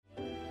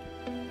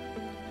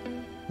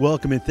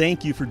Welcome and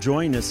thank you for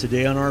joining us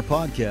today on our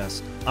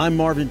podcast. I'm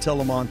Marvin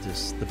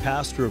Telemontis, the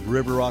pastor of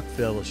River Rock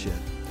Fellowship.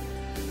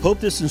 Hope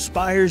this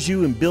inspires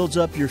you and builds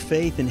up your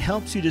faith and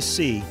helps you to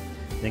see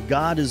that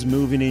God is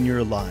moving in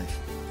your life.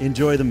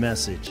 Enjoy the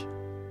message.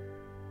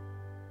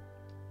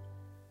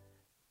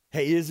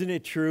 Hey, isn't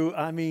it true?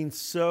 I mean,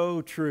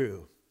 so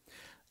true.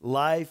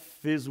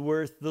 Life is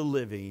worth the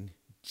living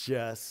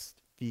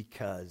just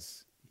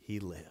because He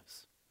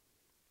lives.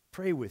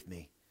 Pray with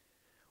me.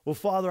 Well,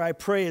 Father, I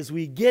pray as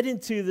we get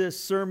into this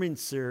sermon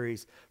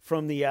series,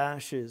 From the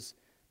Ashes,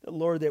 that,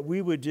 Lord, that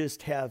we would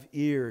just have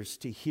ears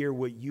to hear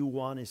what you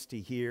want us to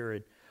hear,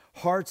 and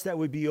hearts that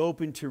would be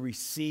open to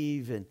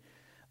receive, and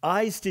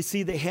eyes to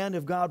see the hand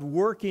of God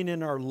working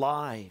in our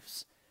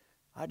lives.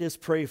 I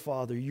just pray,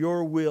 Father,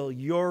 your will,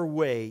 your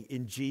way,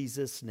 in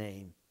Jesus'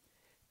 name.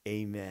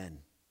 Amen.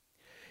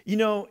 You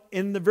know,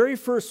 in the very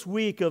first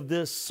week of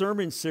this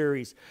sermon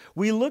series,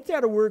 we looked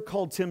at a word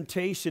called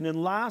temptation,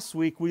 and last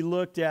week we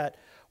looked at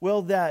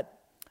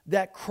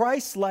that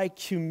Christ-like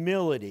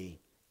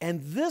humility.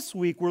 And this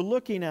week we're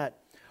looking at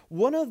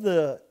one of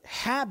the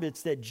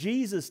habits that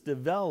Jesus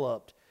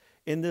developed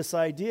in this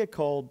idea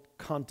called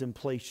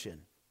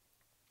contemplation.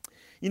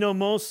 You know,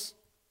 most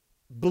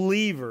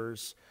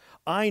believers,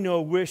 I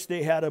know, wish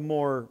they had a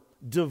more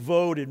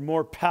devoted,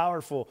 more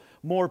powerful,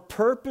 more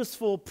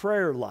purposeful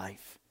prayer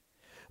life.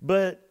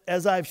 But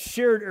as I've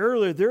shared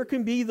earlier, there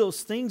can be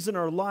those things in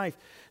our life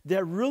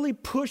that really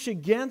push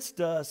against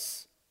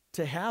us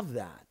to have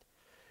that.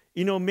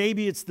 You know,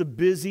 maybe it's the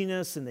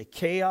busyness and the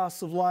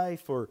chaos of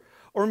life, or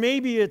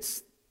maybe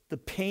it's the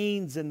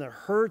pains and the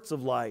hurts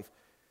of life,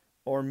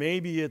 or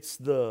maybe it's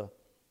the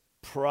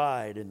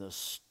pride and the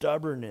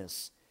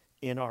stubbornness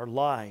in our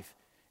life.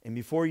 And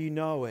before you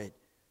know it,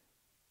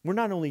 we're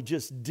not only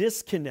just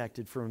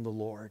disconnected from the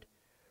Lord,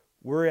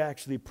 we're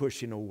actually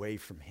pushing away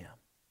from Him.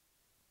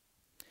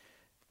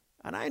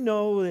 And I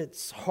know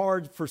it's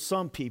hard for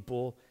some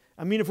people.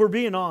 I mean, if we're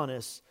being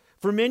honest,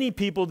 for many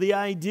people, the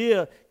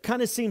idea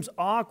kind of seems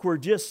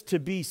awkward just to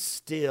be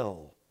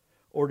still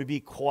or to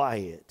be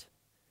quiet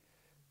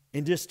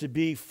and just to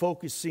be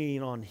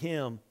focusing on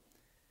Him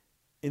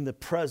in the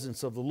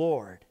presence of the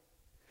Lord.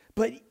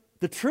 But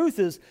the truth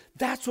is,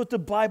 that's what the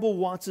Bible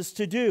wants us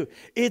to do.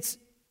 It's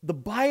the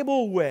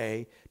Bible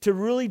way to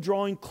really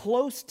drawing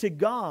close to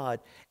God,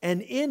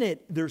 and in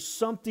it, there's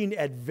something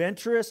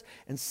adventurous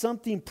and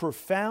something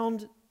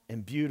profound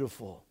and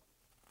beautiful.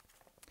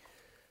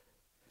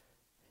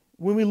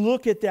 When we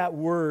look at that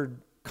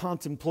word,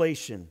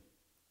 contemplation,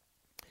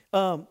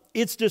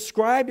 it's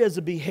described as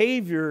a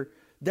behavior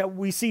that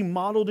we see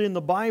modeled in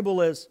the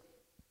Bible as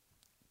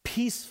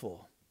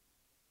peaceful,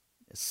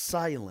 as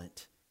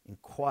silent and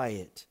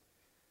quiet,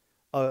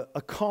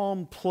 a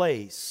calm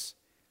place,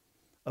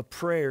 a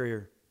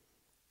prayer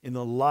in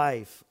the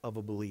life of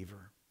a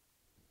believer.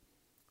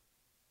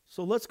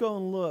 So let's go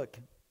and look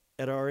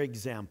at our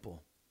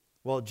example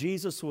while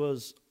Jesus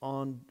was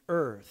on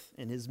earth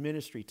in His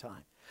ministry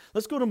time.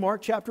 Let's go to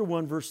Mark chapter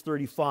 1, verse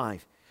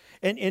 35.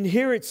 And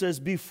here it says,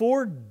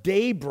 before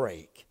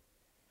daybreak,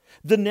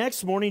 the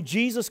next morning,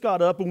 Jesus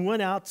got up and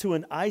went out to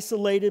an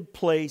isolated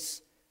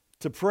place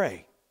to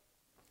pray.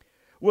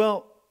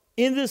 Well,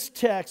 in this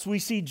text, we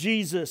see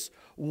Jesus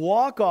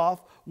walk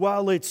off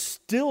while it's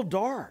still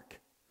dark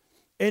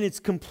and it's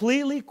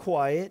completely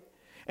quiet,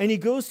 and He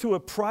goes to a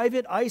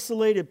private,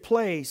 isolated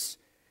place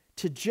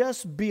to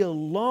just be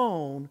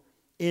alone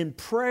in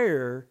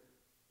prayer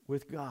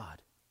with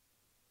God.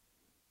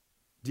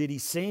 Did He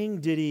sing?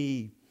 Did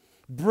He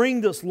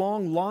bring this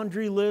long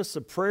laundry list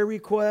of prayer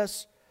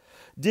requests?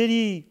 Did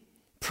He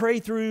pray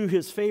through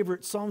His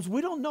favorite Psalms?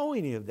 We don't know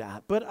any of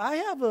that, but I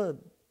have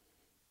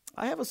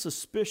a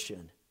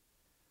suspicion.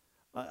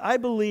 I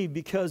believe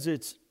because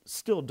it's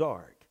still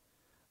dark.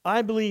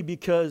 I believe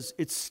because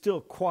it's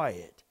still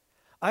quiet.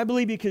 I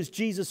believe because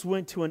Jesus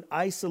went to an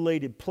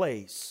isolated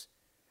place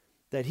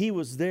that He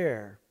was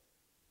there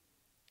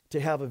to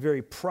have a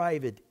very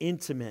private,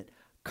 intimate,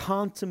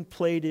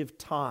 contemplative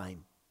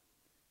time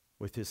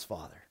with His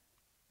Father.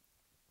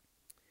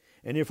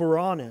 And if we're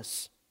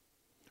honest,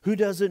 who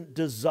doesn't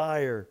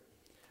desire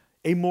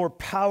a more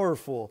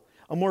powerful,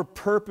 a more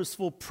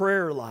purposeful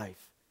prayer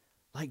life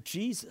like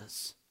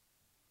Jesus?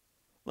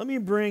 Let me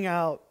bring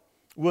out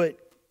what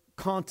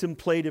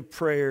contemplative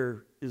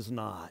prayer is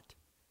not.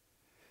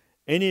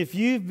 And if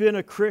you've been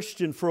a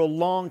Christian for a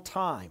long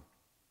time,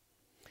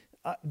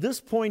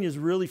 this point is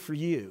really for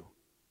you.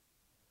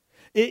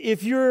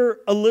 If you're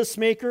a list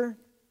maker,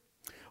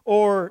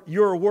 or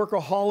you're a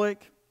workaholic,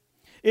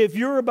 if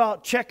you're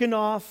about checking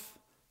off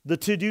the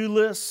to-do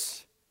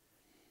list,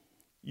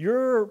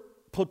 you're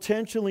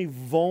potentially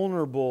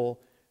vulnerable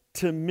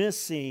to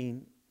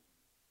missing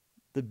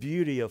the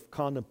beauty of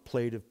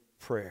contemplative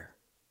prayer.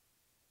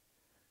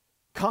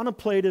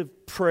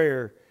 Contemplative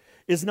prayer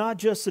is not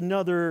just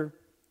another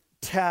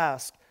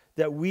task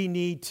that we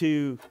need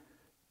to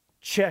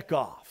check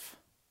off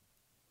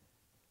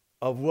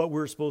of what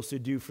we're supposed to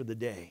do for the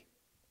day.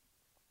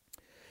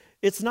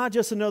 It's not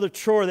just another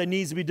chore that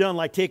needs to be done,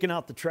 like taking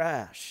out the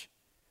trash.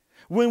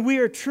 When we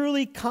are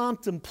truly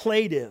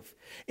contemplative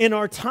in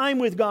our time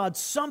with God,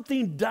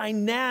 something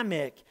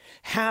dynamic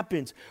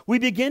happens. We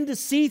begin to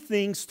see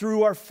things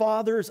through our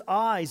Father's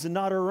eyes and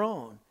not our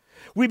own.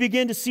 We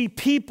begin to see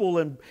people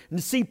and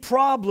see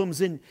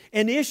problems and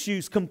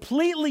issues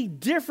completely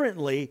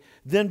differently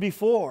than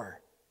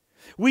before.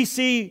 We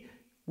see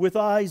with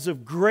eyes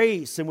of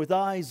grace and with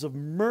eyes of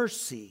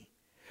mercy.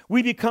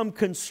 We become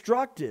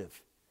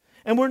constructive,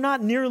 and we're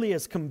not nearly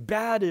as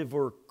combative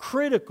or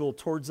critical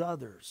towards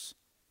others.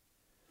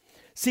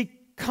 See,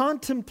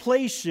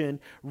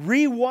 contemplation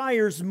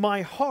rewires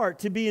my heart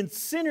to be in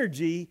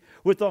synergy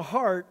with the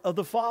heart of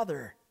the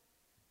Father.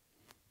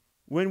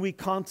 When we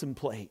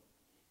contemplate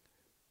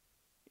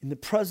in the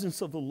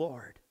presence of the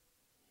Lord,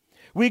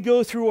 we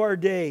go through our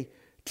day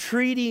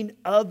treating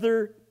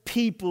other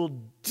people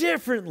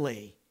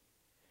differently.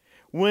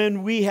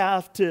 When we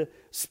have to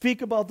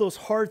speak about those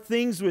hard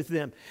things with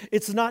them,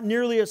 it's not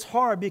nearly as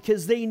hard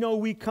because they know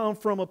we come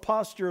from a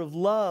posture of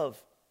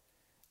love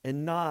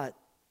and not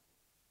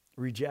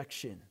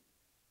rejection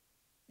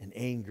and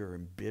anger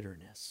and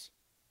bitterness.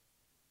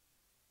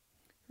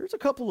 Here's a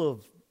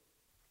couple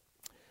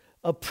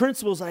of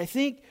principles I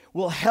think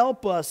will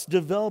help us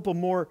develop a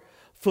more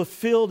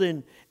fulfilled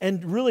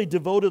and really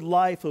devoted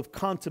life of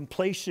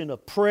contemplation,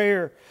 of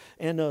prayer,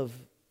 and of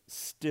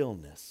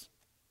stillness.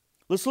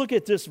 Let's look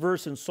at this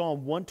verse in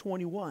Psalm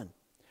 121,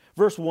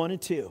 verse 1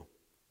 and 2.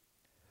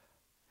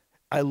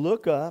 I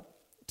look up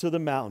to the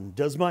mountain.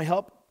 Does my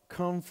help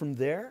come from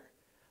there?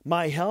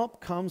 My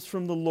help comes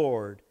from the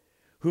Lord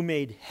who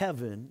made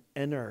heaven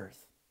and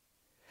earth.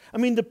 I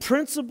mean, the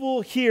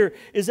principle here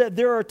is that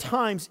there are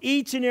times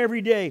each and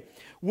every day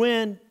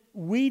when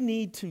we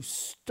need to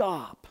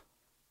stop.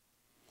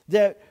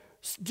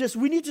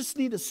 We just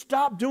need to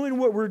stop doing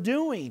what we're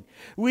doing.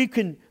 We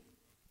can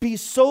be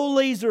so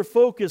laser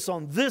focused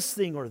on this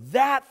thing or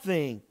that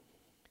thing.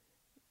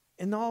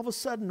 And all of a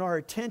sudden our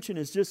attention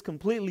is just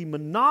completely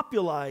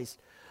monopolized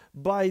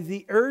by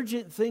the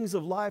urgent things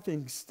of life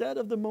instead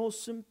of the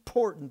most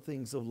important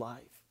things of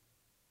life.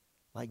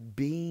 Like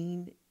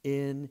being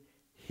in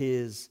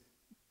His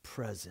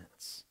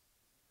presence.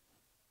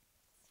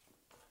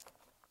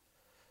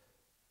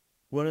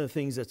 One of the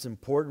things that's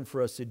important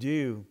for us to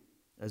do,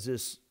 as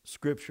this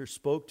scripture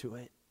spoke to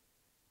it,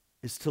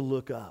 is to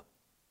look up.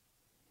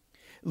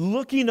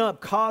 Looking up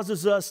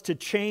causes us to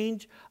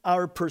change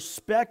our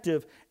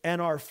perspective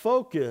and our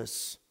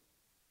focus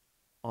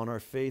on our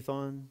faith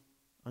on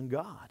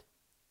God.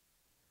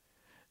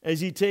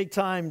 As you take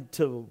time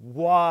to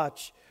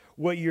watch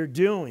what you're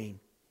doing,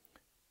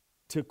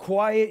 to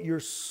quiet your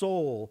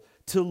soul,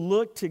 to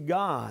look to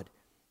God,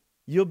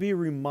 you'll be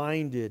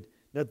reminded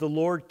that the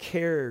Lord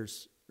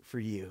cares for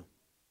you,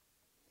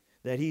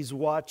 that He's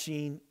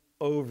watching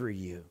over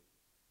you.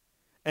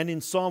 And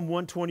in Psalm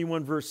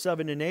 121, verse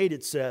 7 and 8,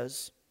 it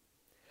says,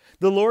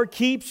 the Lord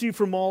keeps you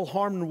from all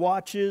harm and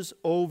watches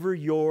over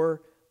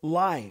your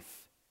life.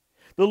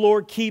 The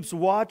Lord keeps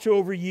watch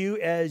over you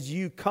as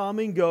you come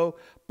and go,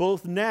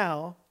 both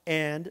now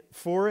and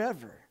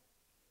forever.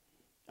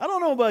 I don't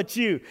know about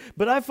you,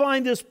 but I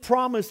find this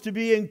promise to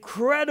be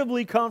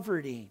incredibly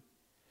comforting.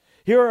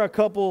 Here are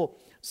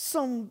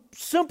some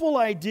simple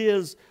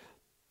ideas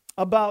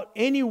about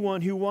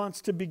anyone who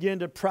wants to begin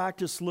to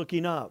practice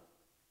looking up.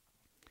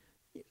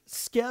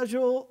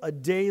 Schedule a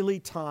daily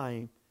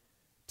time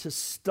to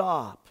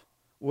stop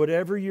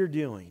whatever you're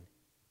doing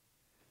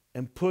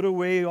and put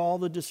away all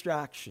the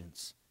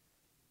distractions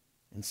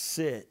and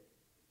sit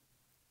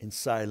in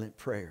silent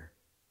prayer.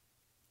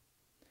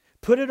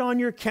 Put it on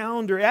your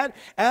calendar. Add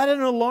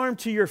an alarm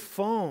to your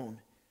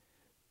phone.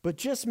 But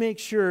just make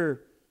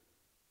sure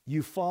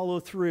you follow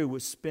through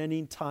with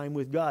spending time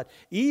with God,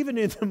 even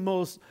in the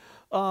most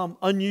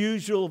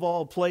unusual of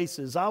all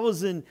places. I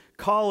was in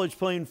college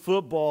playing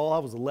football. I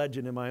was a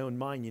legend in my own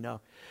mind, you know.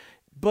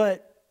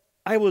 But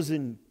I was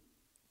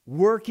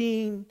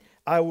working.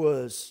 I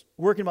was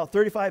working about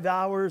 35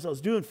 hours. I was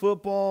doing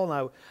football,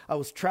 and I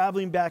was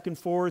traveling back and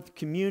forth,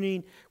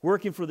 communing,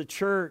 working for the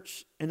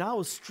church. And I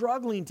was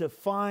struggling to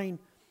find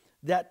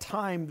that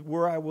time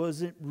where I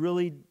wasn't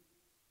really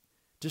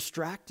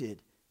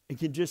distracted and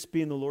could just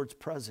be in the Lord's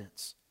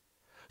presence.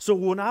 So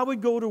when I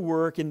would go to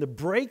work and the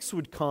breaks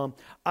would come,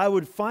 I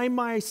would find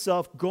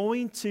myself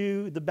going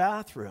to the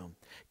bathroom,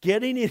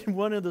 getting in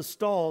one of the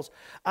stalls.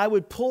 I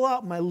would pull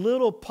out my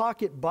little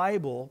pocket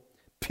Bible.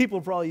 People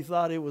probably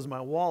thought it was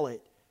my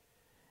wallet.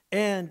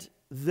 And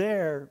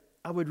there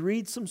I would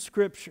read some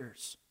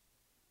scriptures.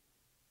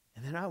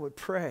 And then I would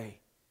pray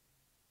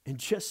and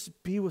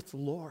just be with the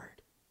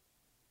Lord.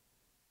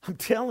 I'm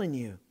telling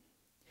you,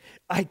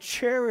 I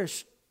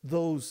cherish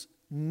those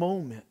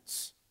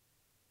moments.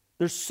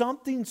 There's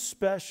something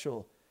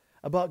special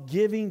about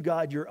giving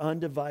God your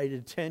undivided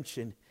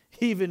attention,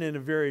 even in a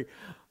very,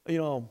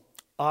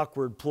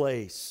 awkward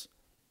place.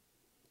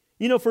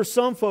 For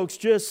some folks,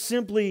 just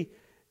simply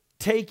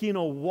taking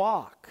a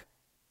walk,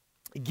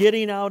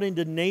 getting out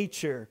into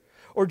nature,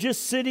 or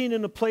just sitting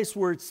in a place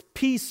where it's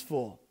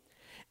peaceful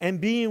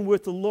and being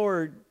with the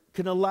Lord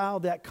can allow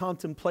that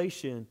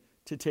contemplation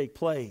to take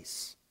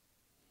place.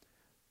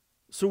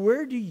 So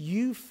where do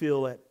you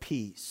feel at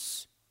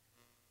peace?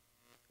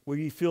 Where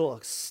you feel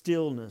a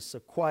stillness, a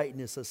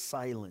quietness, a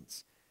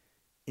silence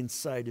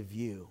inside of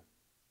you?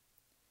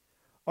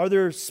 Are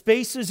there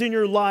spaces in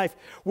your life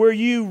where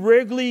you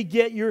regularly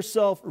get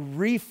yourself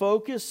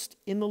refocused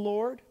in the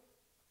Lord?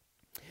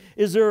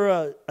 Is there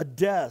a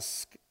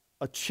desk,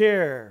 a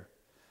chair,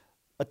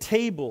 a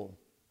table?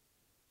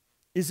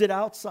 Is it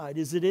outside?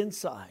 Is it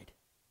inside?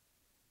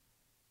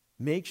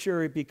 Make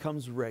sure it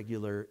becomes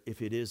regular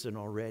if it isn't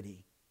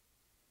already.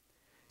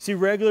 See,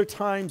 regular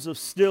times of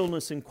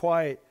stillness and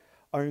quiet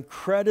are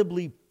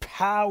incredibly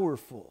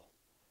powerful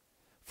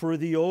for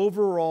the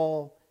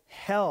overall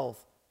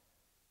health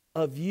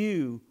of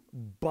you,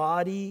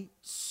 body,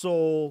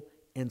 soul,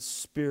 and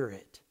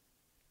spirit.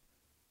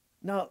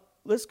 Now,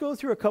 let's go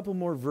through a couple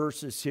more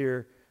verses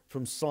here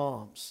from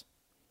Psalms.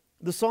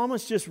 The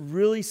psalmist just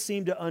really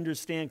seemed to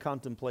understand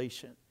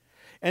contemplation.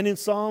 And in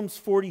Psalms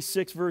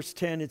 46, verse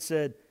 10, it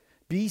said,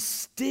 "Be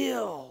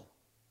still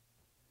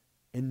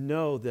and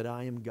know that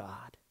I am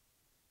God."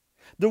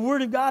 The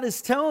Word of God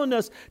is telling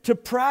us to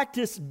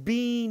practice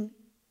being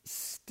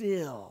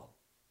still,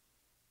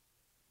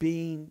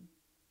 being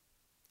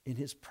in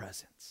His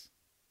presence.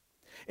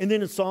 And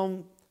then in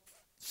Psalm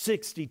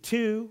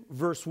 62,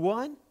 verse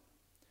 1,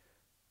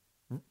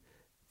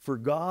 "For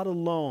God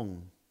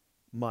alone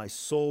my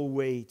soul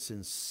waits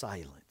in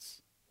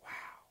silence." Wow.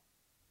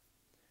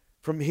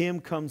 From Him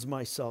comes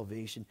my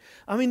salvation.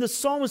 I mean, the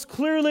psalmist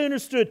clearly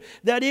understood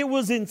that it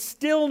was in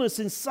stillness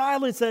and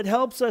silence that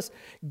helps us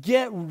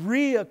get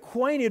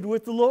reacquainted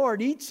with the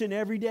Lord each and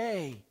every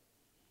day.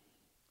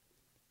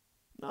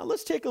 Now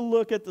let's take a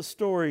look at the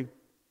story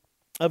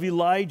of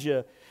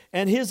Elijah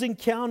and his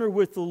encounter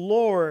with the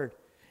Lord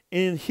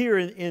here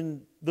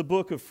in the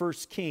book of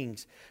 1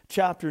 Kings,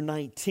 chapter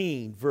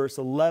 19, verse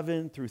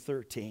 11 through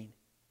 13.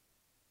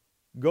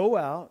 "Go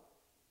out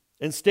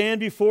and stand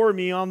before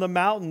me on the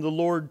mountain," the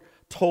Lord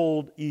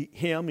told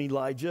him,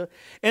 Elijah.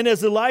 And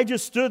as Elijah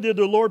stood there,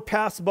 the Lord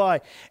passed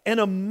by, and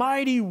a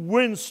mighty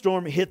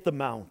windstorm hit the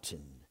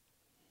mountain.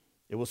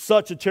 It was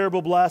such a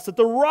terrible blast that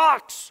the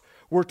rocks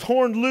were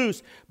torn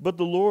loose, but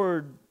the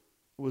Lord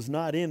was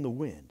not in the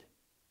wind.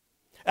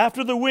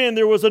 After the wind,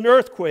 there was an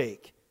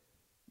earthquake,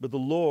 but the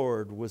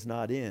Lord was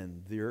not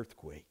in the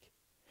earthquake.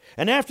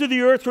 And after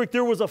the earthquake,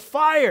 there was a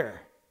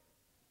fire,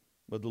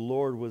 but the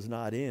Lord was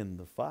not in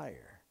the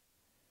fire.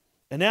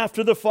 And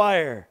after the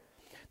fire,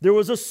 there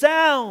was a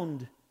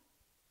sound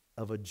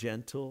of a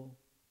gentle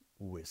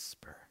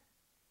whisper.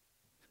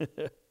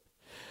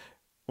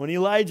 When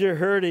Elijah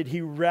heard it,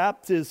 he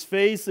wrapped his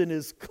face in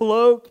his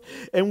cloak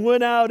and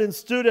went out and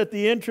stood at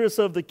the entrance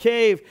of the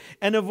cave.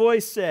 And a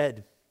voice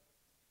said,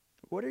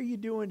 "What are you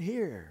doing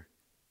here,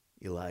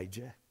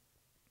 Elijah?"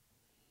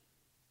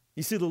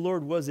 You see, the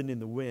Lord wasn't in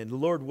the wind. The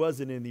Lord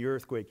wasn't in the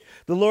earthquake.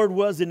 The Lord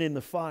wasn't in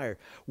the fire.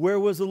 Where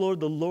was the Lord?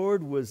 The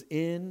Lord was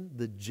in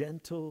the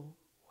gentle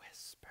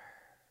whisper.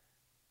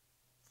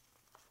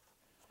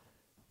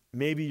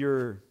 Maybe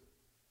your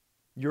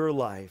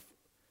life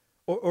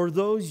or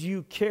those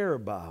you care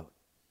about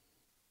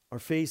are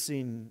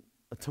facing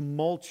a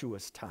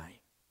tumultuous time.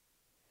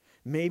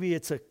 Maybe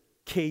it's a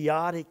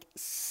chaotic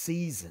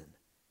season.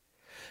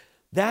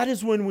 That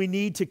is when we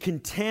need to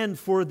contend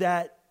for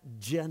that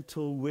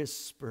gentle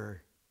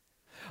whisper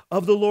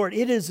of the Lord.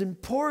 It is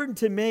important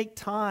to make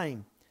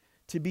time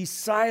to be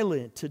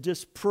silent, to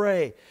just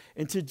pray,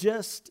 and to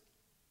just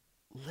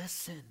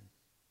listen,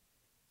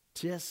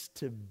 just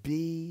to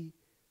be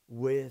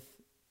with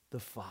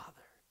the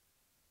Father.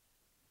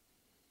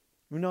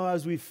 You know,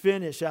 as we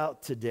finish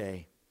out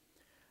today,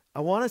 I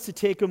want us to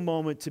take a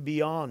moment to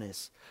be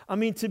honest. I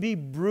mean, to be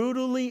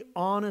brutally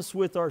honest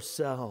with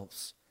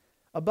ourselves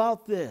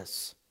about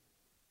this.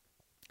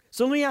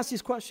 So let me ask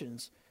these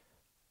questions.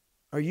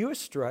 Are you a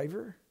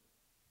striver?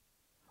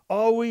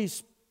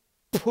 Always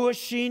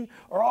pushing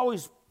or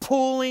always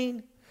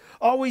pulling?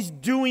 Always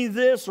doing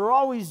this or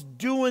always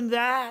doing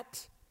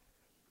that?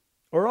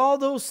 Are all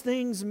those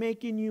things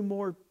making you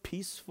more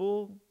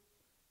peaceful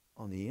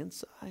on the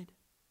inside?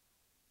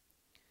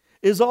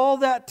 Is all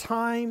that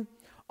time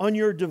on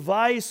your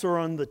device or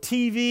on the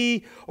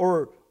TV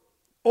or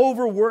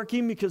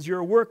overworking because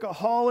you're a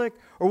workaholic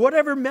or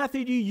whatever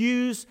method you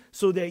use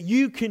so that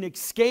you can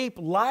escape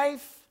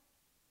life?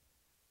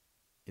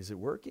 Is it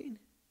working?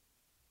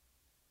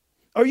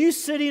 Are you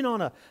sitting on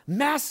a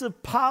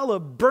massive pile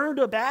of burned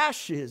up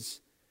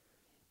ashes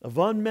of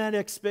unmet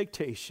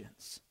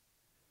expectations,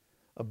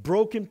 of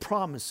broken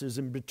promises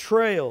and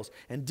betrayals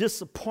and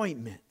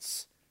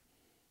disappointments?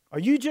 Are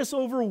you just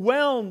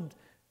overwhelmed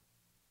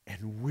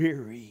and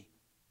weary?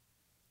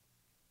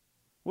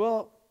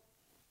 Well,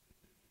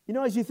 you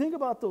know, as you think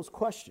about those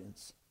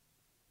questions,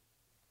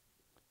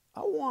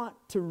 I want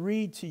to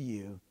read to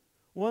you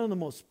one of the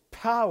most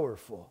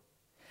powerful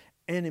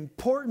and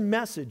important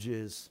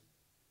messages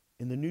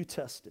in the New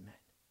Testament.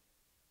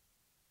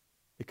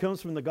 It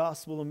comes from the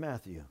Gospel of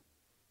Matthew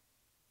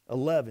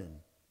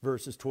 11,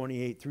 verses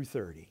 28 through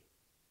 30.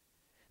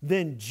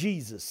 Then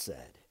Jesus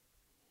said,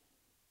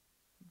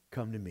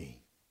 "Come to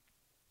me,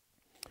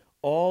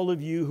 all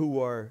of you who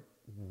are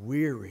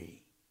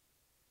weary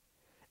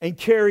and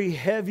carry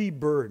heavy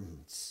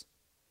burdens,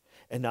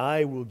 and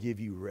I will give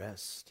you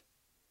rest.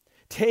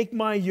 Take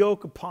my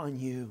yoke upon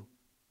you.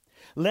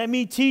 Let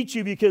me teach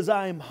you, because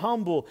I am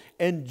humble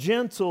and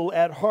gentle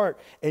at heart,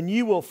 and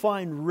you will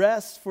find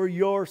rest for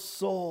your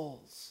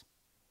souls.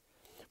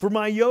 For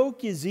my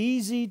yoke is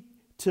easy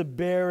to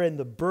bear, and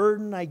the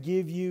burden I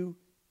give you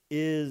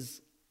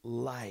is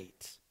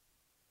light.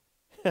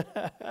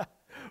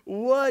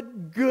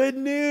 What good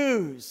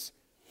news!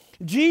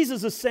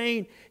 Jesus is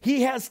saying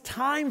He has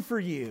time for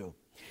you.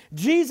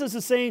 Jesus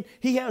is saying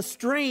He has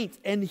strength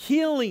and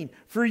healing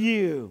for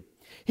you.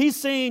 He's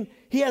saying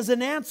He has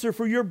an answer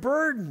for your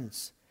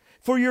burdens,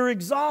 for your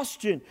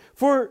exhaustion,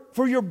 for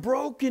your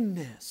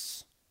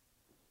brokenness,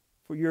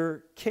 for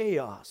your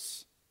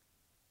chaos,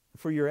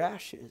 for your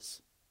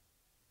ashes.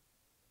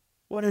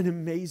 What an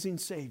amazing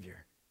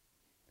Savior.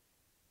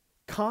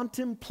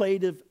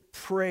 Contemplative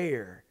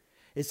prayer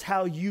is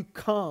how you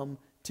come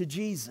to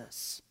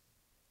Jesus.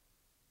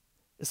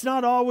 It's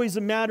not always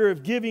a matter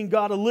of giving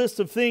God a list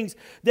of things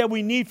that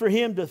we need for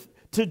Him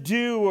to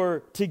do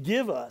or to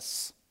give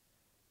us.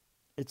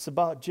 It's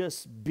about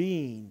just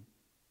being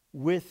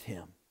with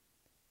Him.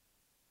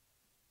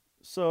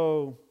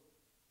 So,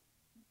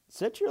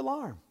 set your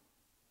alarm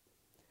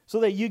so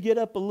that you get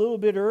up a little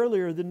bit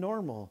earlier than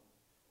normal,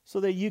 so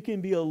that you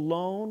can be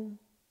alone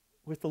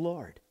with the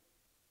Lord.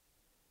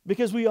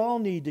 Because we all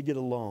need to get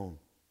alone,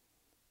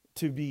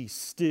 to be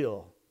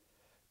still,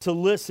 to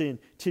listen,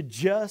 to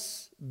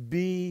just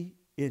be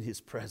in His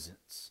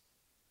presence.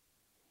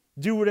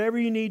 Do whatever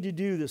you need to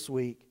do this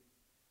week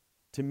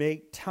to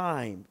make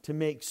time, to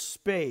make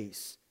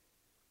space,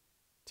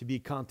 to be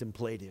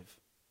contemplative.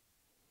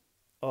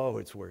 Oh,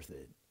 it's worth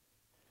it.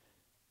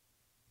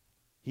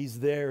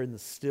 He's there in the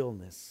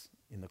stillness,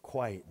 in the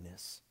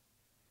quietness.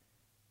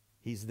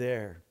 He's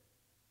there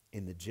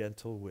in the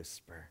gentle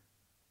whisper.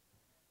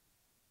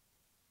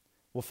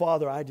 Well,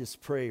 Father, I just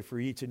pray for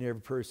each and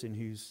every person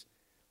who's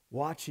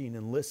watching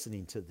and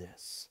listening to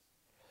this.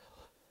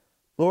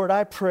 Lord,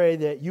 I pray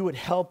that you would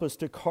help us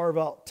to carve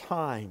out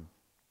time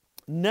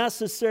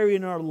necessary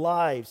in our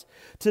lives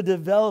to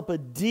develop a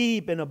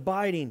deep and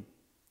abiding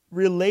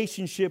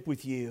relationship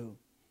with you.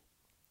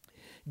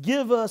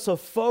 Give us a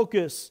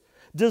focus,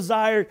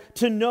 desire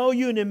to know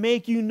you and to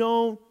make you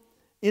known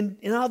in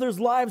others'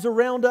 lives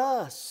around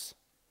us.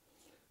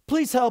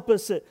 Please help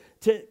us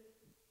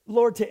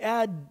Lord, to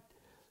add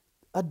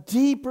a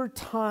deeper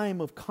time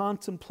of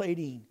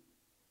contemplating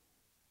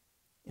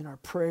in our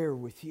prayer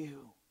with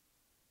you.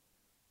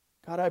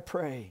 God, I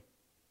pray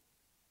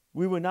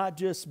we would not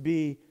just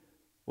be,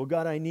 well,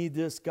 God, I need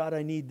this, God,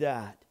 I need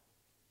that.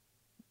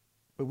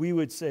 But we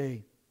would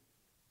say,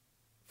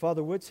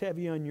 Father, what's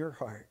heavy on your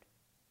heart?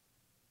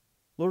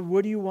 Lord,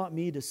 what do you want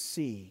me to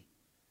see?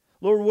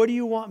 Lord, what do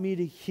you want me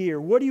to hear?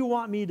 What do you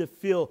want me to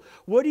feel?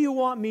 What do you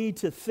want me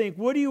to think?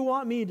 What do you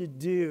want me to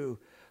do?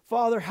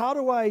 Father, how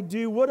do I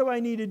do? What do I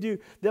need to do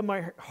that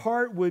my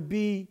heart would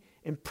be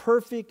in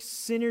perfect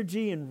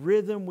synergy and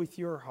rhythm with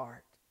your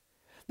heart?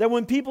 That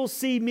when people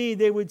see me,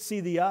 they would see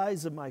the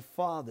eyes of my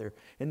Father,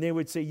 and they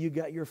would say, you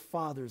got your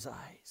Father's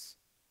eyes.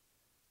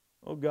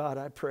 Oh God,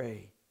 I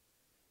pray,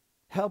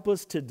 help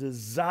us to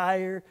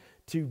desire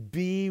to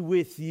be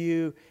with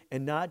you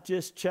and not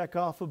just check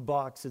off a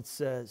box that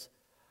says,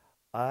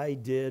 I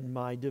did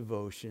my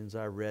devotions,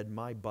 I read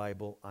my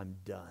Bible, I'm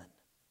done.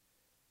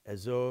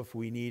 As though if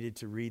we needed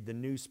to read the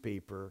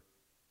newspaper,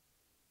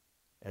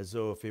 as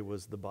though if it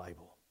was the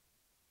Bible.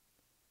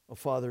 Oh,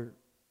 Father,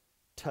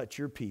 touch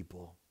your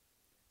people.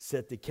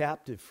 Set the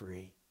captive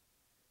free.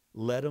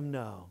 Let them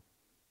know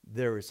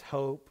there is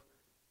hope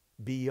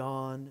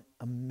beyond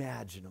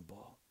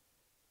imaginable.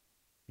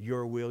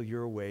 Your will,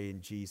 your way,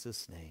 in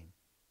Jesus' name.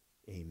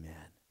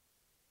 Amen.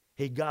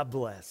 Hey, God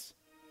bless.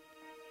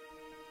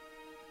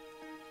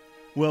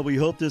 Well, we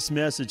hope this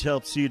message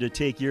helps you to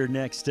take your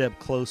next step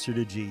closer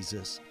to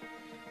Jesus.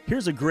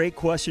 Here's a great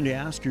question to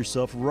ask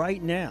yourself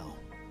right now.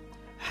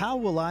 How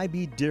will I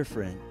be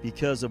different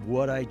because of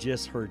what I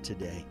just heard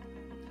today?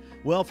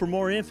 Well, for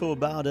more info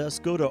about us,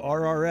 go to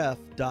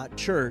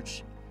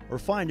rrf.church or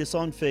find us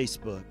on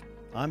Facebook.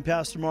 I'm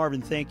Pastor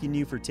Marvin, thanking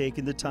you for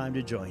taking the time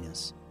to join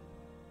us.